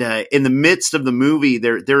 And in the midst of the movie,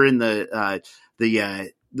 they're in the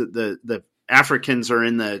Africans are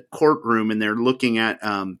in the courtroom and they're looking at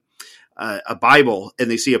a Bible,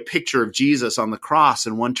 and they see a picture of Jesus on the cross,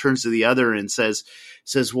 and one turns to the other and says,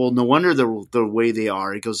 well, no wonder the way they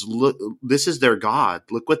are. He goes, look, this is their God.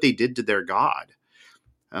 Look what they did to their God.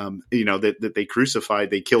 That they crucified,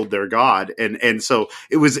 they killed their God. And so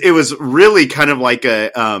it was really kind of like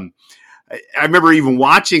I remember even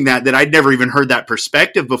watching that I'd never even heard that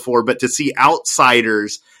perspective before, but to see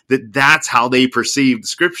outsiders that's how they perceived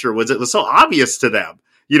scripture it was so obvious to them.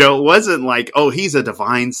 It wasn't like, oh, he's a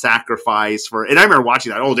divine sacrifice and I remember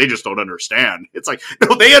watching that. Oh, they just don't understand. It's like,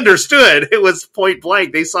 no, they understood. It was point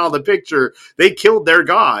blank. They saw the picture. They killed their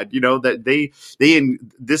God,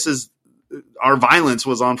 our violence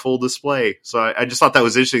was on full display. So I just thought that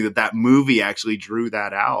was interesting that movie actually drew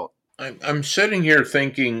that out. I'm sitting here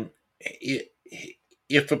thinking,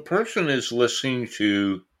 if a person is listening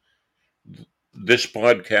to this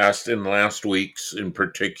podcast in last week's in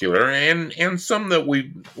particular, and some that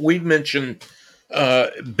we've mentioned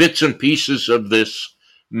bits and pieces of this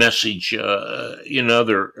message in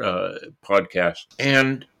other podcasts,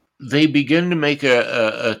 and they begin to make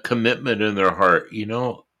a commitment in their heart,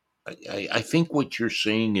 I think what you're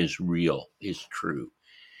saying is real, is true.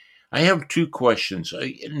 I have two questions.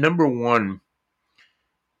 Number one,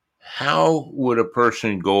 how would a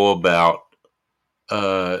person go about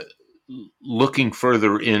looking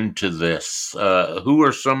further into this? Who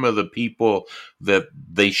are some of the people that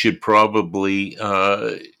they should probably,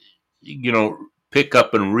 pick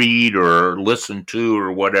up and read or listen to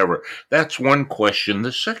or whatever? That's one question.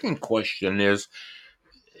 The second question is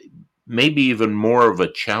maybe even more of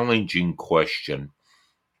a challenging question.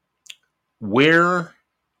 Where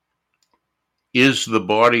is the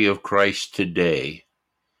body of Christ today,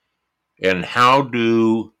 and how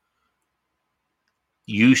do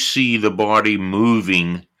you see the body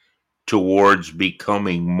moving towards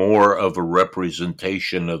becoming more of a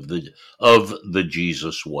representation of the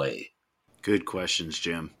Jesus way? Good questions,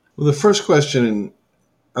 Jim. Well, the first question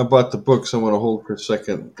about the books, I want to hold for a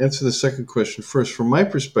second. Answer the second question first. From my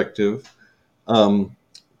perspective,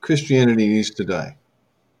 Christianity needs to die.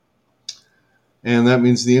 And that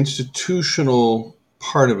means the institutional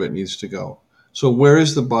part of it needs to go. So where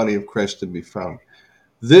is the body of Christ to be found?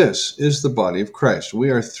 This is the body of Christ. We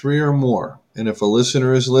are 3 or more. And if a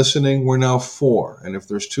listener is listening, we're now 4. And if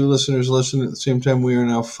there's 2 listeners listening at the same time, we are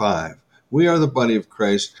now 5. We are the body of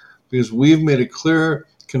Christ because we've made a clear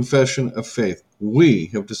confession of faith. We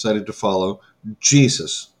have decided to follow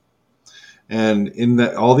Jesus. And in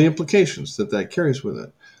that, all the implications that carries with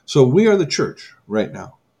it. So we are the church right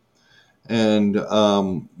now. And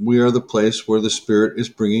we are the place where the Spirit is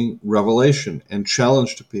bringing revelation and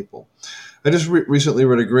challenge to people. I just recently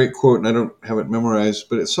read a great quote, and I don't have it memorized,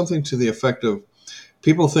 but it's something to the effect of,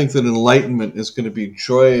 people think that enlightenment is going to be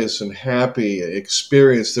joyous and happy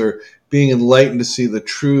experience. They're being enlightened to see the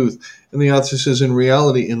truth. And the author says, in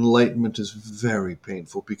reality, enlightenment is very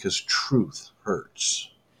painful because truth hurts.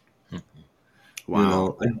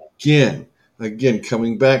 Wow. Again,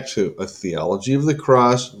 coming back to a theology of the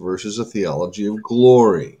cross versus a theology of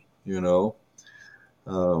glory, The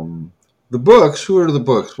books, who are the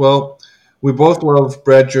books? Well, we both love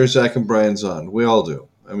Brad Jerzak and Brian Zahnd. We all do.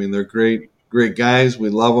 I mean, they're great guys. We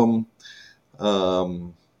love them.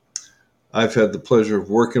 I've had the pleasure of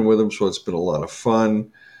working with them, so it's been a lot of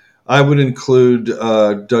fun. I would include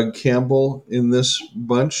Doug Campbell in this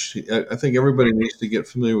bunch. I think everybody needs to get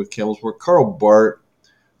familiar with Campbell's work. Karl Barth,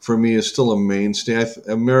 for me, is still a mainstay.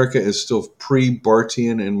 America is still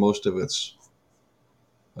pre-Barthian in most of its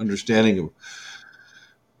understanding of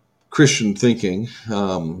Christian thinking.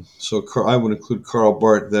 So I would include Karl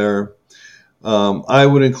Barth there. I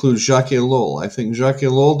would include Jacques Ellul. I think Jacques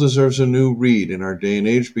Ellul deserves a new read in our day and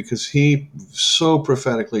age because he so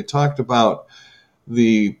prophetically talked about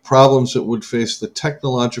the problems that would face the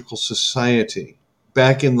technological society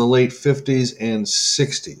back in the late 50s and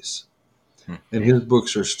 60s. And his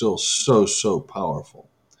books are still so powerful.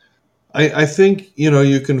 I think,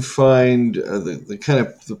 you can find the kind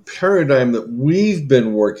of the paradigm that we've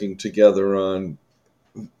been working together on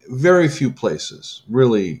very few places,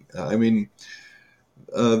 really. There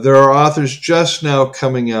are authors just now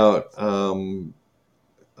coming out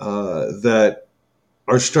that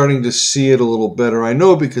are starting to see it a little better. I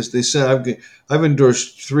know because they said I've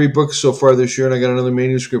endorsed 3 books so far this year, and I got another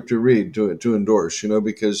manuscript to read to endorse.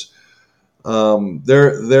 Because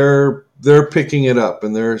they're picking it up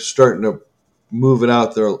and they're starting to move it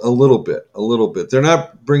out there a little bit. They're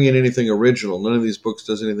not bringing anything original. None of these books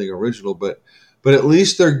does anything original, but at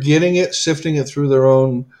least they're getting it, sifting it through their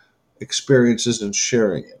own experiences and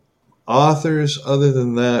sharing it. Authors other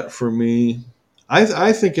than that, for me,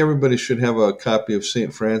 I think everybody should have a copy of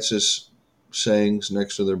St. Francis sayings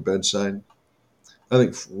next to their bedside. I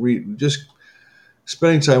think just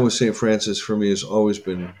spending time with St. Francis for me has always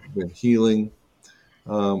been healing.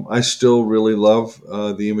 I still really love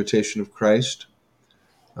The Imitation of Christ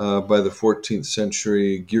by the 14th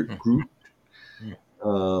century group.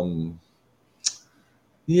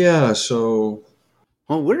 So...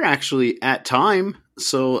 Well, we're actually at time,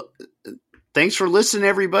 so thanks for listening,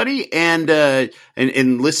 everybody, and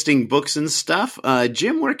listing books and stuff.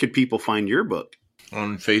 Jim, where could people find your book?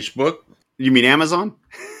 On Facebook. You mean Amazon?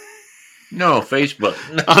 No, Facebook.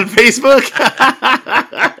 On Facebook?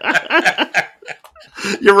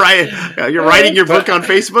 You're right. You're writing your book on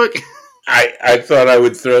Facebook? I thought I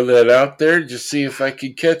would throw that out there, just see if I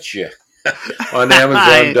could catch you. On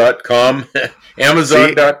Amazon.com.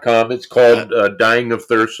 Amazon.com. It's called Dying of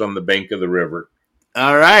Thirst on the Bank of the River.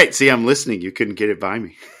 All right. See, I'm listening. You couldn't get it by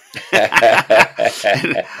me.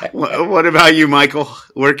 What about you, Michael?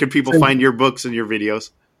 Where can people find your books and your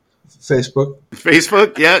videos?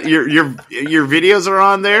 Facebook. Yeah. Your videos are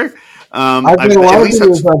on there. I've got a lot of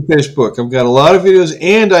videos on Facebook. I've got a lot of videos,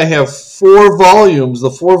 and I have 4 volumes.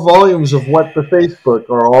 The 4 volumes of What the Facebook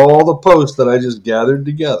are all the posts that I just gathered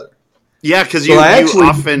together. Yeah, because you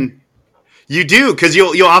often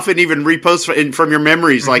even repost from your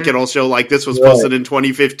memories. Like it'll show like this was posted in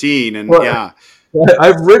 2015, and yeah.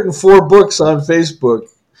 I've written 4 books on Facebook.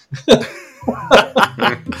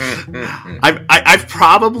 I've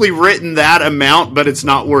probably written that amount, but it's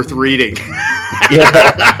not worth reading.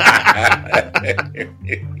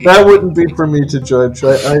 That wouldn't be for me to judge.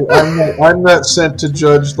 I'm not sent to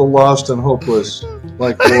judge the lost and hopeless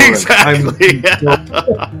like Loren. Exactly.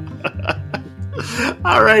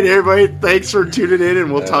 All right, everybody. Thanks for tuning in,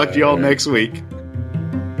 and we'll talk to you all next week.